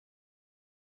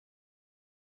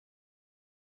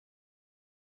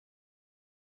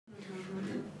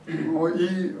Ну,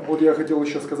 и вот я хотел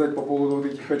еще сказать по поводу вот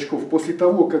этих очков. После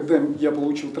того, когда я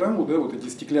получил травму, да, вот эти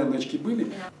стеклянные очки были,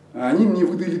 они мне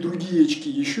выдали другие очки,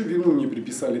 еще вину мне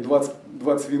приписали,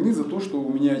 20 вины за то, что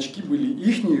у меня очки были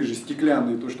ихние же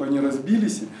стеклянные, то, что они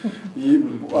разбились.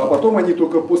 А потом они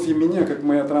только после меня, как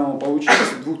моя травма получилась,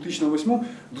 в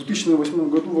 2008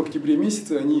 году, в октябре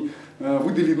месяце, они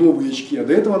выдали новые очки. А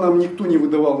до этого нам никто не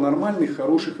выдавал нормальных,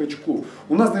 хороших очков.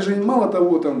 У нас даже мало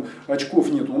того, там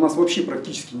очков нет, у нас вообще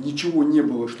практически ничего не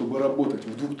было, чтобы работать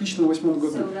в 2008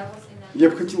 году. Я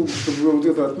бы хотел, чтобы вы вот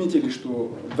это отметили,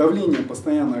 что давление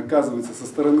постоянно оказывается со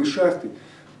стороны шахты,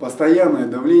 постоянное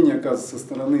давление оказывается со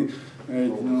стороны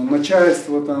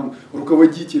начальства, там,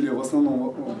 руководителя, в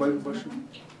основном больших.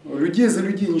 Людей за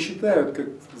людей не считают, как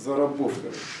за рабов.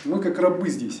 Мы как рабы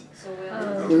здесь.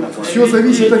 Все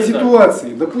зависит от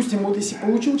ситуации. Допустим, вот если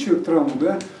получил человек травму,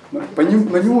 да, на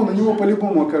него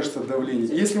по-любому окажется давление.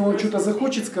 Если он что-то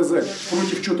захочет сказать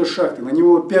против чего-то шахты, на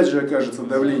него опять же окажется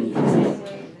давление.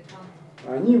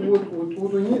 Они вот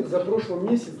у них за прошлый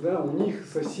месяц, да, у них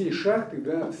со всей шахты,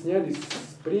 да, сняли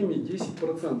с премии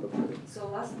 10%.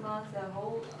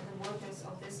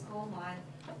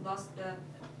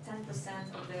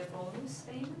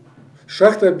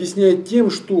 Шахта объясняет тем,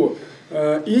 что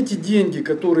эти деньги,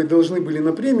 которые должны были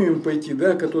на премиум пойти,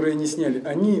 да, которые они сняли,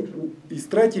 они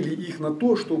истратили их на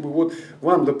то, чтобы вот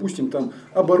вам, допустим, там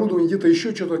оборудование, где-то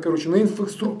еще что-то, короче, на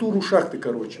инфраструктуру шахты,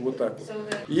 короче, вот так вот.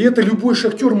 И это любой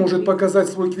шахтер может показать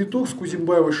свой квиток с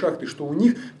Кузимбаевой шахты, что у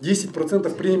них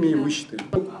 10% премии высчитали.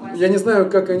 Я не знаю,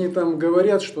 как они там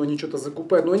говорят, что они что-то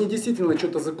закупают, но они действительно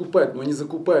что-то закупают, но они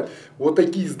закупают вот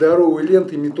такие здоровые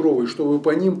ленты метровые, чтобы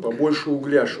по ним побольше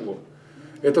угля шло.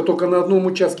 Это только на одном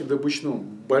участке добычном.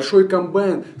 Большой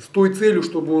комбайн с той целью,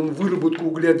 чтобы он выработку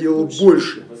угля делал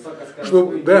больше.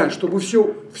 Чтобы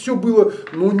все было,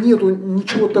 но нету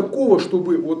ничего такого,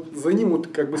 чтобы вот за ним вот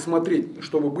как бы смотреть,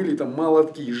 чтобы были там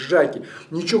молотки, жаки.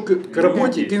 Ничего к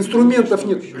работе, к инструментов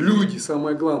нет. Люди,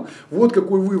 самое главное. Вот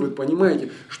какой вывод,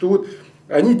 понимаете? Что вот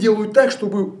они делают так,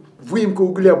 чтобы выемка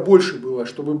угля больше была,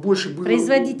 чтобы больше было...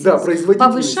 Производительность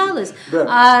повышалась, да.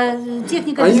 А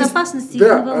техника безопасности...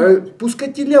 Да,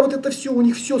 пускателя, вот это все, у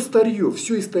них все старье,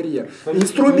 все из старья.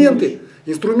 Инструменты,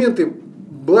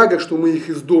 благо, что мы их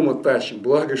из дома тащим,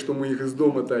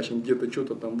 где-то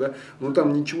что-то там, да, но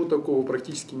там ничего такого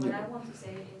практически нет.